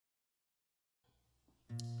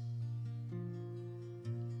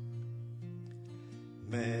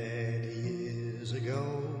Many years ago,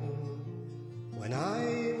 when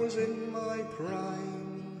I was in my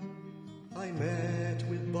prime, I met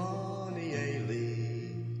with bonny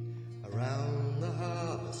Eilidh around the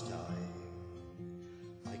harvest time.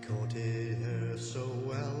 I courted her so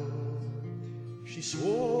well, she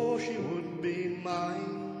swore she would be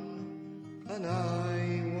mine, and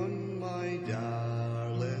I won my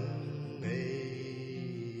darling Eilidh.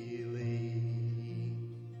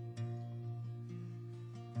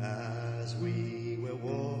 As we were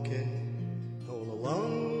walking all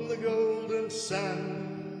along the golden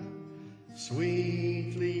sand,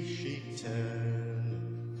 sweetly she'd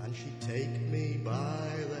turn and she'd take me by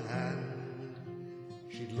the hand.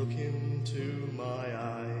 She'd look into my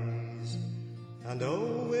eyes, and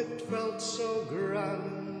oh, it felt so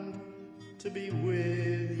grand to be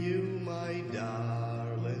with you, my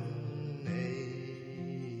darling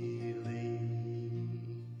Eilidh.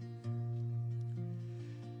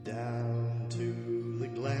 Down to the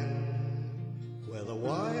glen where the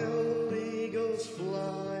wild eagles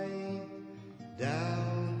fly,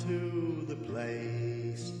 down to the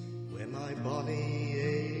place where my bonny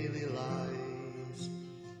Eilidh lies.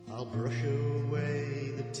 I'll brush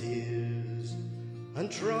away the tears and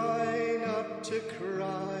try not to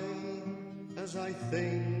cry as I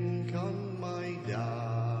think on my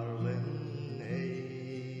darling Eilidh.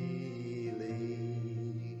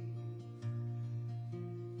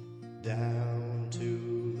 Down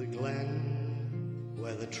to the glen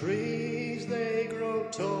where the trees they grow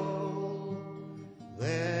tall,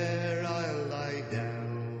 there I'll lie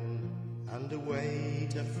down and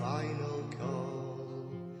await a final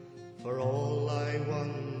call. For all I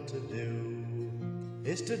want to do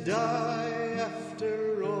is to die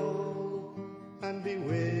after all, and be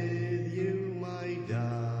with you, my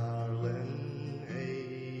darling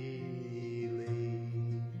Eilidh.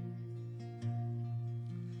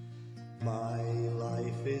 My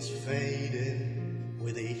life is fading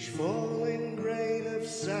with each falling grain of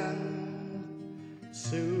sand.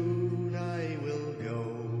 Soon I will go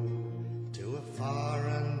to a far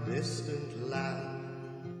and distant land.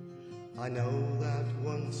 I know that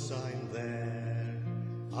once I'm there,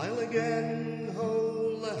 I'll again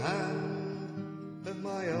hold the hand of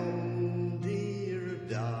my own dear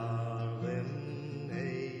darling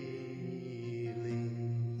Eilidh.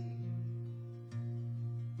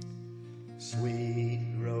 Sweet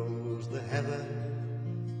grows the heather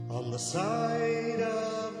on the side